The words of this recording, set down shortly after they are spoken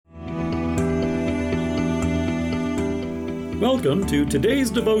Welcome to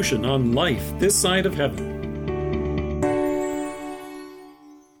today's devotion on life this side of heaven.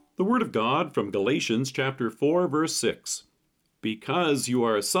 The Word of God from Galatians chapter 4, verse 6. Because you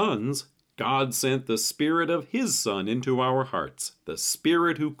are sons, God sent the Spirit of His Son into our hearts, the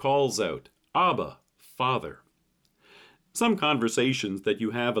Spirit who calls out, Abba, Father. Some conversations that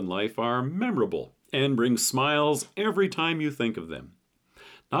you have in life are memorable and bring smiles every time you think of them.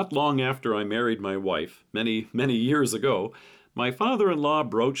 Not long after I married my wife, many years ago, my father-in-law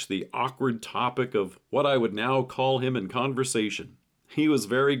broached the awkward topic of what I would now call him in conversation. He was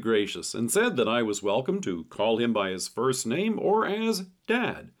very gracious and said that I was welcome to call him by his first name or as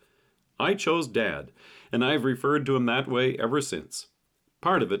Dad. I chose Dad, and I've referred to him that way ever since.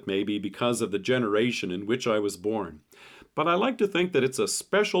 Part of it may be because of the generation in which I was born, but I like to think that it's a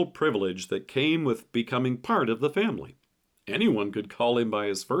special privilege that came with becoming part of the family. Anyone could call him by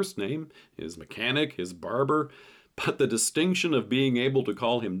his first name, his mechanic, his barber, but the distinction of being able to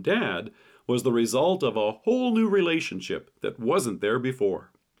call him Dad was the result of a whole new relationship that wasn't there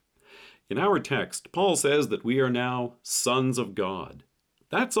before. In our text, Paul says that we are now sons of God.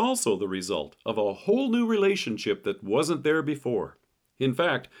 That's also the result of a whole new relationship that wasn't there before. In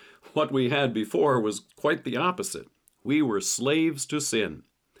fact, what we had before was quite the opposite. We were slaves to sin.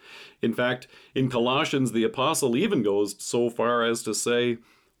 In fact, in Colossians, the apostle even goes so far as to say,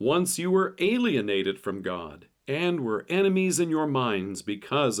 once you were alienated from God and were enemies in your minds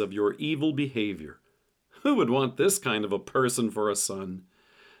because of your evil behavior. Who would want this kind of a person for a son?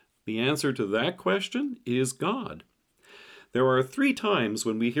 The answer to that question is God. There are 3 times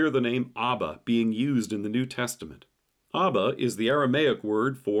when we hear the name Abba being used in the New Testament. Abba is the Aramaic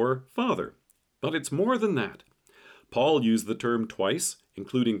word for father, but it's more than that. Paul used the term twice,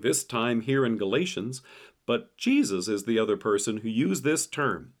 including this time here in Galatians, but Jesus is the other person who used this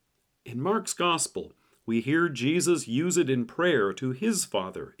term. In Mark's Gospel, we hear Jesus use it in prayer to his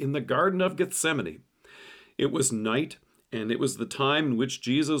Father in the Garden of Gethsemane. It was night, and it was the time in which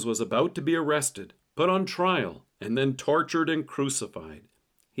Jesus was about to be arrested, put on trial, and then tortured and crucified.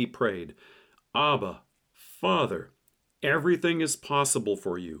 He prayed, Abba, Father, everything is possible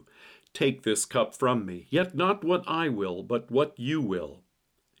for you. Take this cup from me, yet not what I will, but what you will.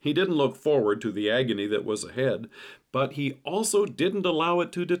 He didn't look forward to the agony that was ahead, but he also didn't allow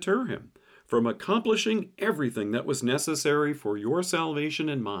it to deter him from accomplishing everything that was necessary for your salvation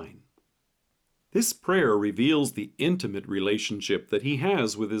and mine. This prayer reveals the intimate relationship that he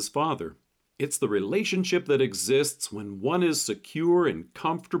has with his Father. It's the relationship that exists when one is secure and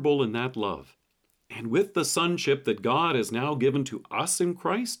comfortable in that love. And with the sonship that God has now given to us in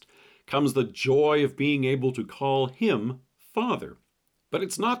Christ, comes the joy of being able to call him Father. But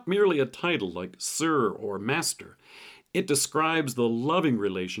it's not merely a title like Sir or Master. It describes the loving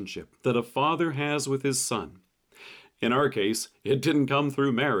relationship that a father has with his son. In our case, it didn't come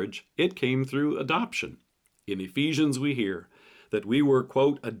through marriage, it came through adoption. In Ephesians we hear that we were,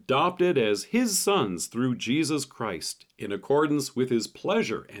 quote, adopted as his sons through Jesus Christ, in accordance with his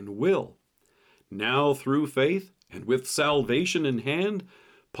pleasure and will. Now through faith, and with salvation in hand,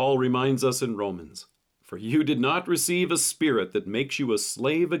 Paul reminds us in Romans, for you did not receive a spirit that makes you a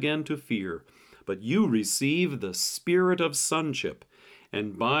slave again to fear, but you receive the spirit of sonship,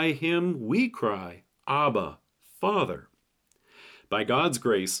 and by him we cry, Abba, Father. By God's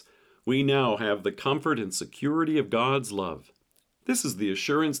grace, we now have the comfort and security of God's love. This is the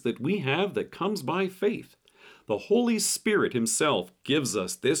assurance that we have that comes by faith. The Holy Spirit himself gives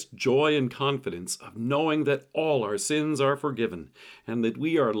us this joy and confidence of knowing that all our sins are forgiven and that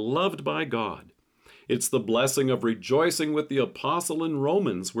we are loved by God. It's the blessing of rejoicing with the apostle in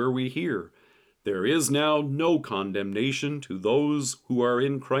Romans where we hear, there is now no condemnation to those who are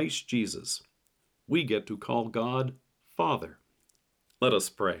in Christ Jesus. We get to call God Father. Let us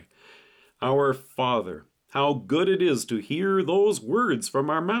pray. Our Father, how good it is to hear those words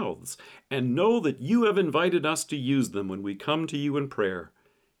from our mouths and know that you have invited us to use them when we come to you in prayer.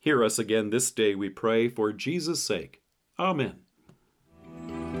 Hear us again this day, we pray, for Jesus' sake. Amen.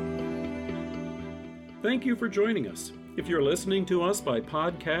 Thank you for joining us. If you're listening to us by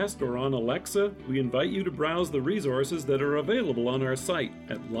podcast or on Alexa, we invite you to browse the resources that are available on our site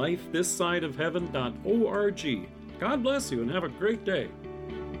at lifethissideofheaven.org. God bless you and have a great day.